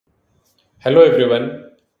Hello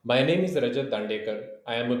everyone, my name is Rajat Dandekar.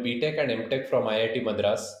 I am a BTech and MTech from IIT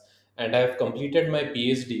Madras and I have completed my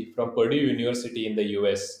PhD from Purdue University in the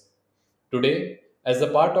US. Today, as a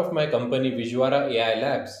part of my company Visuara AI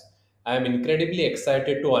Labs, I am incredibly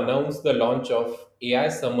excited to announce the launch of AI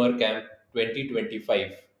Summer Camp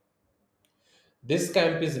 2025. This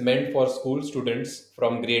camp is meant for school students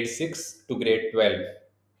from grade 6 to grade 12.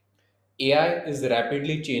 AI is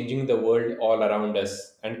rapidly changing the world all around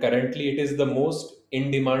us, and currently it is the most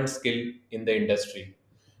in demand skill in the industry.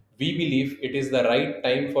 We believe it is the right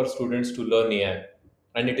time for students to learn AI,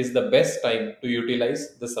 and it is the best time to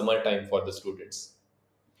utilize the summer time for the students.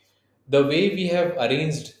 The way we have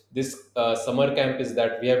arranged this summer camp is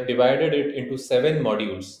that we have divided it into 7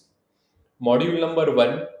 modules. Module number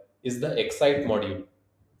 1 is the Excite module.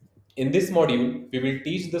 In this module, we will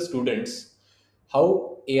teach the students how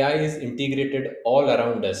AI is integrated all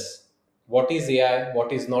around us. What is AI?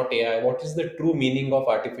 What is not AI? What is the true meaning of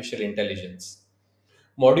artificial intelligence?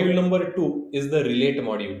 Module number 2 is the Relate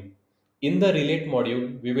module. In the Relate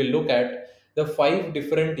module, we will look at the 5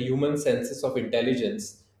 different human senses of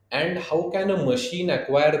intelligence and how can a machine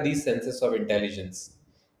acquire these senses of intelligence.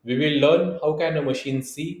 We will learn how can a machine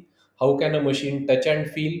see, how can a machine touch and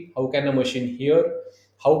feel, how can a machine hear,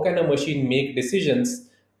 how can a machine make decisions,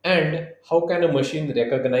 and how can a machine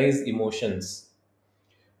recognize emotions.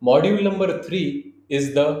 Module number 3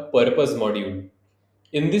 is the Purpose module.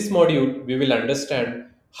 In this module, we will understand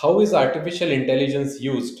how is artificial intelligence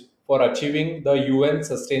used for achieving the UN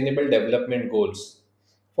Sustainable Development Goals.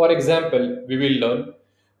 For example, we will learn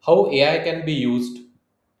how AI can be used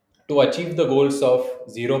to achieve the goals of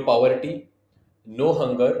zero poverty, no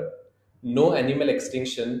hunger, no animal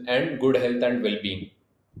extinction, and good health and well-being.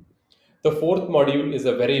 The fourth module is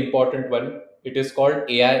a very important one. It is called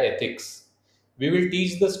AI ethics. We will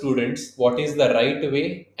teach the students what is the right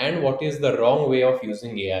way and what is the wrong way of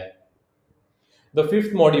using AI. The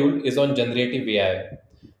fifth module is on generative AI.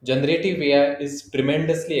 Generative AI is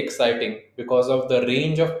tremendously exciting because of the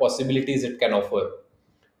range of possibilities it can offer.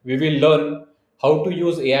 We will learn how to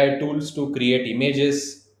use AI tools to create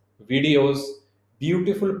images, videos,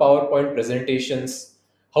 beautiful PowerPoint presentations.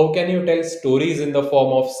 How can you tell stories in the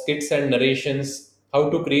form of skits and narrations? How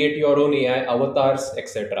to create your own AI avatars,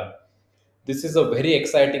 etc. This is a very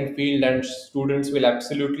exciting field and students will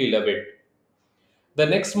absolutely love it. The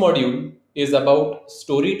next module is about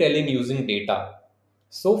storytelling using data.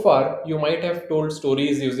 So far, you might have told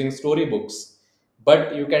stories using storybooks,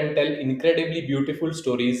 but you can tell incredibly beautiful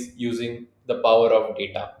stories using the power of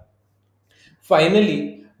data.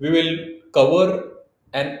 Finally, we will cover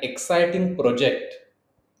an exciting project.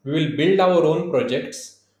 We will build our own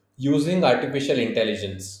projects using artificial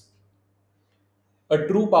intelligence. A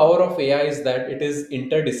true power of AI is that it is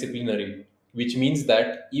interdisciplinary, which means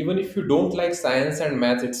that even if you don't like science and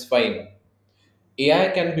math, it's fine. AI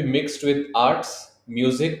can be mixed with arts,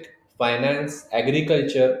 music, finance,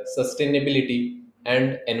 agriculture, sustainability,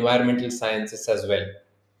 and environmental sciences as well.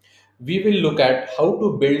 We will look at how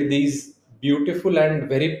to build these beautiful and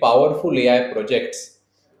very powerful AI projects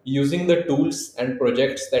using the tools and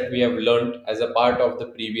projects that we have learned as a part of the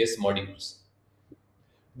previous modules.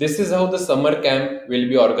 This is how the summer camp will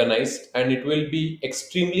be organized and it will be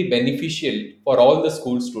extremely beneficial for all the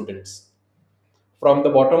school students. From the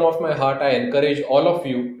bottom of my heart, I encourage all of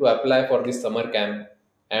you to apply for this summer camp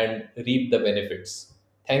and reap the benefits.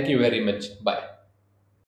 Thank you very much. Bye.